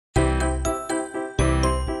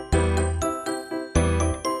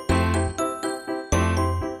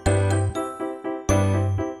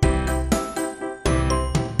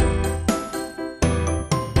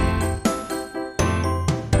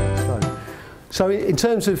So in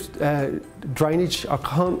terms of drainage, I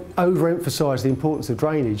can't overemphasise the importance of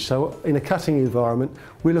drainage. So in a cutting environment,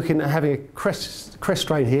 we're looking at having a crest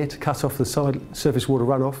drain here to cut off the surface water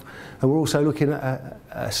runoff, and we're also looking at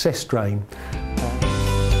a cess drain.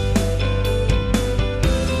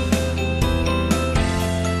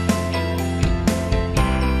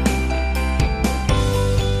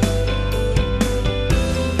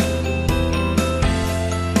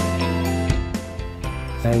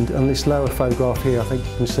 And on this lower photograph here, I think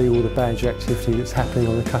you can see all the badger activity that's happening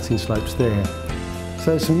on the cutting slopes there.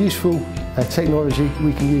 So some useful technology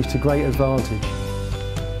we can use to great advantage.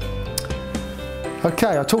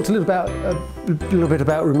 Okay, I talked a little bit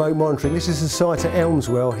about remote monitoring. This is the site at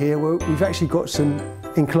Elmswell here, where we've actually got some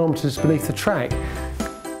in kilometres beneath the track.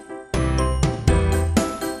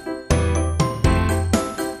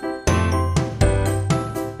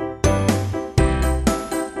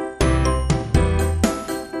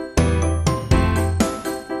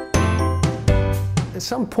 At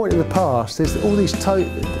some point in the past, there's all these tow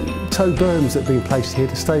berms that have been placed here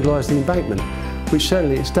to stabilise the embankment, which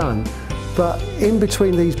certainly it's done. But in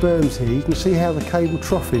between these berms here, you can see how the cable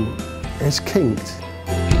troughing has kinked.